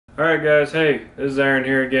Alright guys, hey, this is Aaron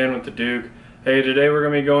here again with the Duke. Hey, today we're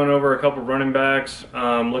going to be going over a couple running backs,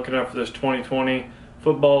 looking up for this 2020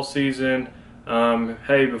 football season.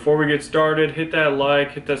 Hey, before we get started, hit that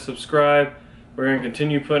like, hit that subscribe. We're going to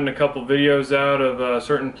continue putting a couple videos out of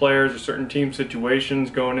certain players or certain team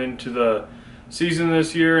situations going into the season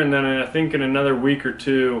this year, and then I think in another week or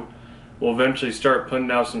two we'll eventually start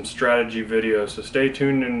putting out some strategy videos, so stay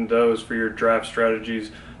tuned in those for your draft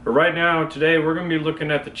strategies. But right now, today, we're going to be looking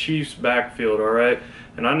at the Chiefs backfield, alright?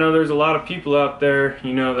 And I know there's a lot of people out there,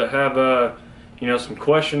 that have, some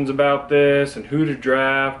questions about this and who to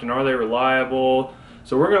draft and are they reliable.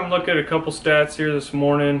 So we're going to look at a couple stats here this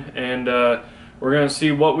morning, and we're going to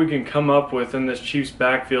see what we can come up with in this Chiefs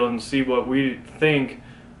backfield and see what we think,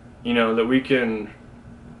 that we can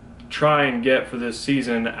try and get for this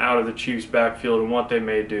season out of the Chiefs backfield and what they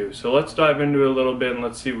may do. So let's dive into it a little bit and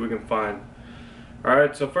let's see what we can find.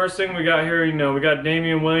 Alright, so first thing we got here, we got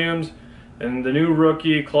Damien Williams and the new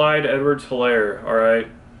rookie, Clyde Edwards-Helaire. Alright,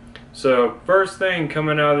 so first thing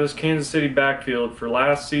coming out of this Kansas City backfield for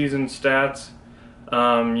last season's stats,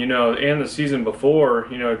 and the season before,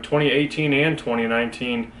 2018 and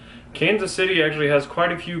 2019, Kansas City actually has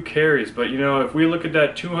quite a few carries, but if we look at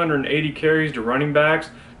that 280 carries to running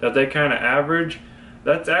backs that they kind of average,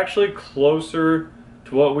 that's actually closer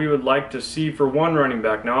to what we would like to see for one running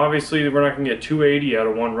back. Now obviously we're not going to get 280 out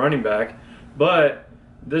of one running back, but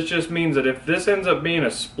this just means that if this ends up being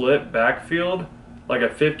a split backfield, like a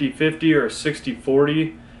 50-50 or a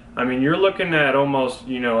 60-40, I mean, you're looking at almost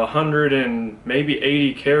 100 and maybe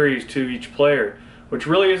 80 carries to each player, which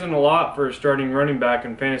really isn't a lot for a starting running back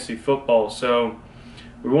in fantasy football. So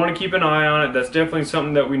we want to keep an eye on it. That's definitely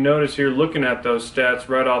something that we notice here looking at those stats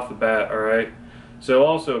right off the bat. Alright, so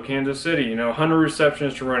also Kansas City, 100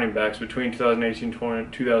 receptions to running backs between 2018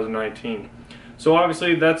 and 2019. So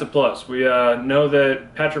obviously that's a plus. We know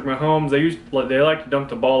that Patrick Mahomes, they like to dump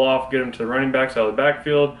the ball off, get them to the running backs out of the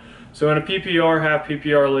backfield. So in a PPR, half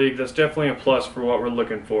PPR league, that's definitely a plus for what we're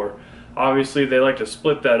looking for. Obviously they like to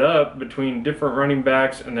split that up between different running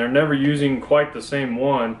backs, and they're never using quite the same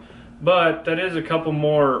one, but that is a couple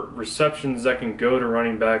more receptions that can go to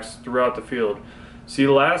running backs throughout the field. See,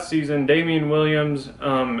 last season, Damien Williams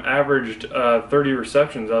averaged 30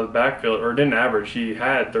 receptions out of the backfield, or didn't average, he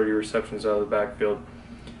had 30 receptions out of the backfield.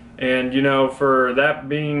 And, for that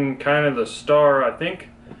being kind of the star, I think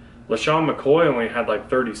LaShawn McCoy only had like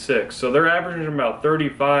 36. So they're averaging about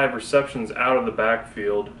 35 receptions out of the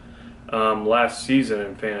backfield last season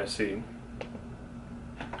in fantasy.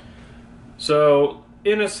 So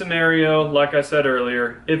in a scenario, like I said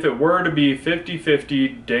earlier, if it were to be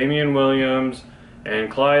 50-50 Damien Williams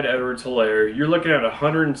and Clyde Edwards-Helaire, you're looking at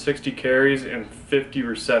 160 carries and 50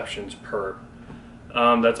 receptions per.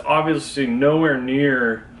 That's obviously nowhere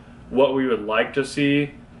near what we would like to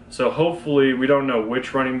see. So hopefully, we don't know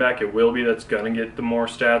which running back it will be that's going to get the more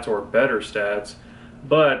stats or better stats,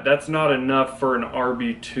 but that's not enough for an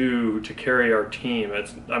RB2 to carry our team.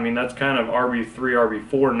 That's kind of RB3,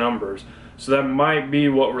 RB4 numbers. So that might be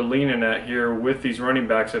what we're leaning at here with these running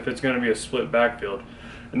backs if it's going to be a split backfield.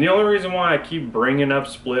 And the only reason why I keep bringing up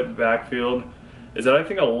split backfield is that I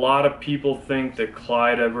think a lot of people think that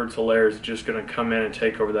Clyde Edwards-Helaire is just going to come in and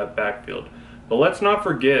take over that backfield. But let's not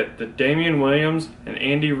forget that Damien Williams and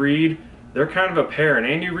Andy Reid, they're kind of a pair. And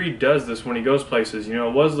Andy Reid does this when he goes places. It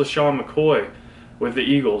was LaShawn McCoy with the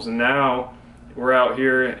Eagles. And now we're out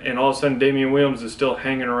here and all of a sudden Damien Williams is still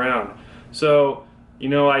hanging around. So,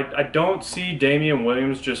 I don't see Damien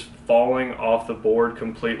Williams just falling off the board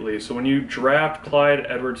completely. So when you draft Clyde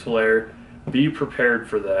Edwards-Helaire, be prepared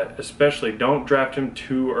for that. Especially don't draft him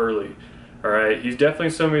too early. Alright, he's definitely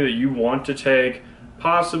somebody that you want to take.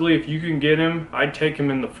 Possibly, if you can get him, I'd take him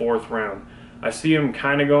in the 4th round. I see him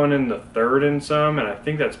kind of going in the 3rd in some, and I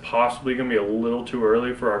think that's possibly going to be a little too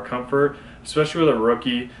early for our comfort, especially with a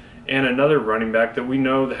rookie and another running back that we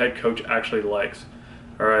know the head coach actually likes.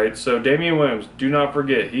 Alright, so Damien Williams, do not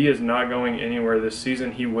forget, he is not going anywhere this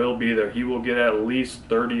season. He will be there. He will get at least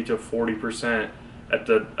 30 to 40% at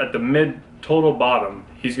the mid total bottom.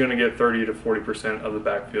 He's going to get 30 to 40% of the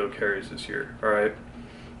backfield carries this year. Alright.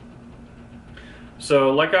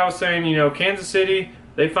 So, like I was saying, Kansas City,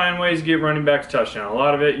 they find ways to get running backs touchdown. A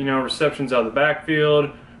lot of it, receptions out of the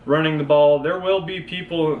backfield, running the ball. There will be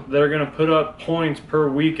people that are going to put up points per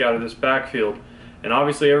week out of this backfield. And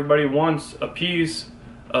obviously everybody wants a piece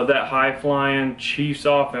of that high-flying Chiefs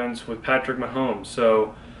offense with Patrick Mahomes.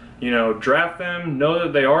 So, draft them, know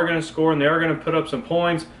that they are going to score and they are going to put up some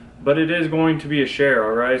points, but it is going to be a share,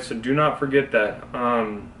 all right? So do not forget that.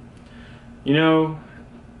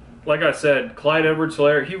 Like I said, Clyde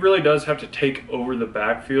Edwards-Helaire, he really does have to take over the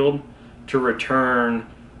backfield to return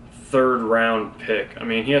third round pick. I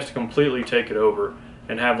mean, he has to completely take it over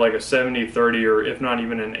and have like a 70-30 or if not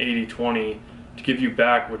even an 80-20 to give you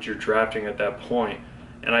back what you're drafting at that point.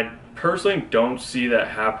 And I personally don't see that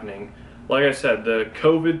happening. Like I said, the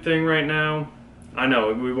COVID thing right now, I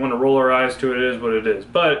know we want to roll our eyes to it, it is what it is.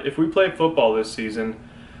 But if we play football this season,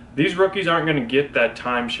 these rookies aren't going to get that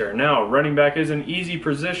timeshare. Now, running back is an easy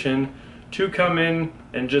position to come in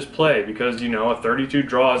and just play because, you know, a 32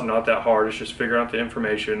 draw is not that hard. It's just figuring out the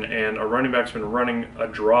information, and a running back's been running a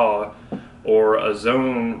draw or a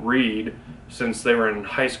zone read since they were in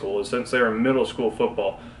high school, since they were in middle school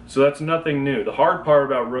football. So that's nothing new. The hard part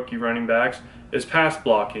about rookie running backs is pass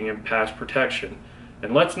blocking and pass protection.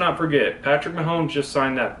 And let's not forget, Patrick Mahomes just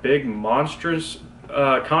signed that big monstrous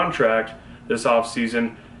contract this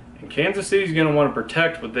offseason, and Kansas City's going to want to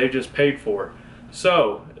protect what they just paid for.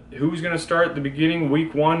 So who's going to start at the beginning,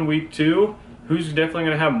 week 1, week 2? Who's definitely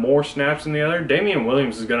going to have more snaps than the other? Damien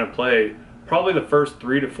Williams is going to play probably the first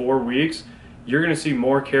 3 to 4 weeks. You're going to see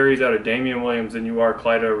more carries out of Damien Williams than you are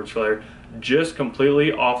Clyde EdwardsHelaire, just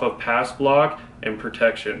completely off of pass block and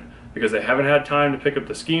protection, because they haven't had time to pick up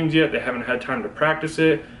the schemes yet. They haven't had time to practice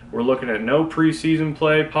it. We're looking at no preseason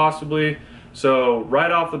play possibly. So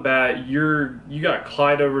right off the bat, you got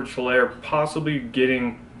Clyde EdwardsHelaire possibly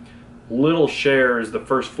getting little shares the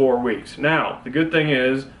first 4 weeks. Now, the good thing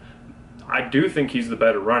is, I do think he's the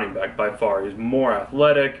better running back by far. He's more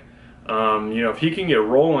athletic. You know, if he can get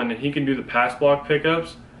rolling and he can do the pass block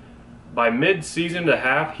pickups, by mid-season to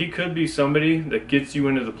half, he could be somebody that gets you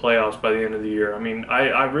into the playoffs by the end of the year. I mean,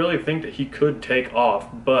 I really think that he could take off,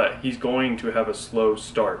 but he's going to have a slow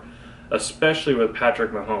start, especially with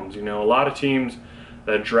Patrick Mahomes. You know, a lot of teams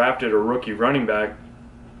that drafted a rookie running back,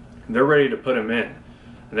 they're ready to put him in,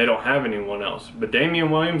 and they don't have anyone else. But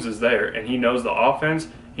Damien Williams is there, and he knows the offense,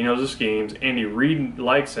 he knows the schemes, Andy Reid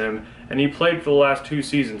likes him, and he played for the last 2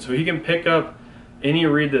 seasons, so he can pick up any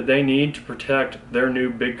read that they need to protect their new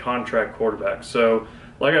big contract quarterback. So,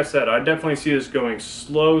 like I said, I definitely see this going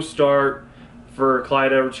slow start for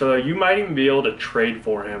Clyde EdwardsHelaire. You might even be able to trade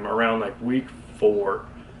for him around like week 4,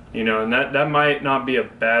 you know, and that might not be a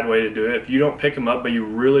bad way to do it. If you don't pick him up but you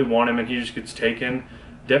really want him and he just gets taken,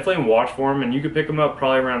 definitely watch for him, and you could pick him up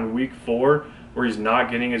probably around week 4 where he's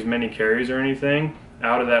not getting as many carries or anything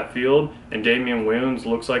out of that field, and Damien Williams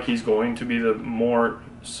looks like he's going to be the more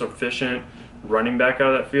sufficient running back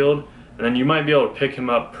out of that field, and then you might be able to pick him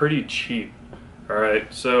up pretty cheap. All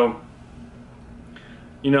right, so,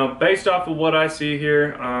 you know, based off of what I see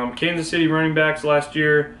here, Kansas City running backs last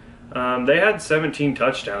year, they had 17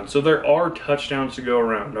 touchdowns, so there are touchdowns to go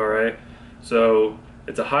around. All right, so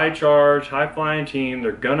it's a high charge, high flying team.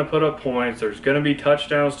 They're gonna put up points. There's gonna be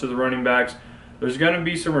touchdowns to the running backs. There's gonna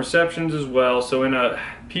be some receptions as well. So in a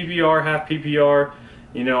PPR, half PPR,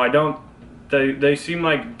 you know, they seem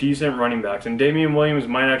like decent running backs, and Damien Williams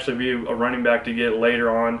might actually be a running back to get later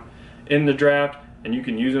on in the draft, and you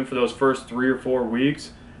can use him for those first 3 or 4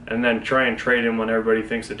 weeks, and then try and trade him when everybody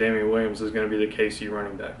thinks that Damien Williams is going to be the KC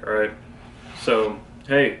running back. All right. So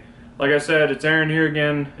hey, like I said, it's Aaron here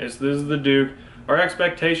again. This is the Duke. Our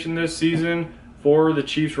expectation this season for the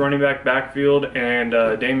Chiefs running back backfield and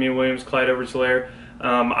Damien Williams, Clyde EdwardsHelaire.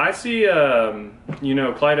 I see, you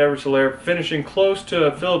know, Clyde EdwardsHelaire finishing close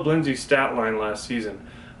to Philip Lindsay's stat line last season.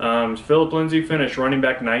 Philip Lindsay finished running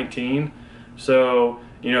back 19. So,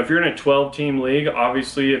 you know, if you're in a 12-team league,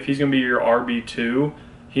 obviously if he's going to be your RB2,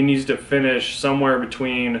 he needs to finish somewhere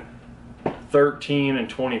between 13 and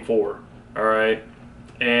 24. All right?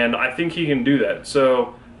 And I think he can do that.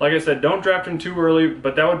 So, like I said, don't draft him too early,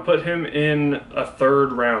 but that would put him in a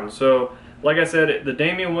 3rd round. So, like I said, the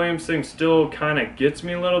Damien Williams thing still kind of gets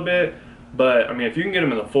me a little bit, but, I mean, if you can get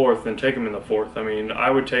him in the 4th, then take him in the 4th. I mean, I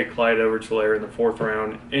would take Clyde EdwardsHelaire in the 4th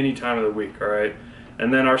round any time of the week, all right?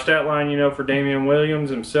 And then our stat line, you know, for Damien Williams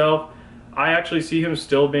himself, I actually see him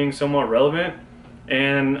still being somewhat relevant,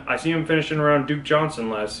 and I see him finishing around Duke Johnson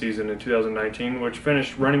last season in 2019, which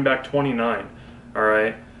finished running back 29, all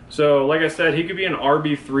right? So, like I said, he could be an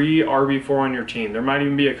RB3, RB4 on your team. There might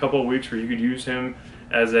even be a couple of weeks where you could use him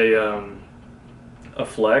as a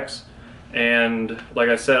flex. And like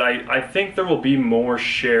I said, I think there will be more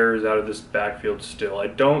shares out of this backfield still. I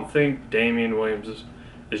don't think Damien Williams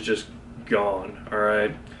is just gone, all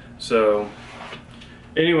right? So,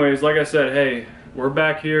 anyways, like I said, hey, we're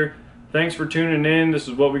back here. Thanks for tuning in. This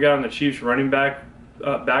is what we got on the Chiefs running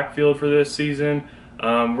backfield for this season.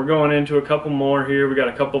 We're going into a couple more here. We got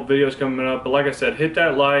a couple videos coming up. But like I said, hit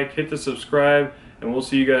that like, hit the subscribe, and we'll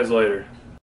see you guys later.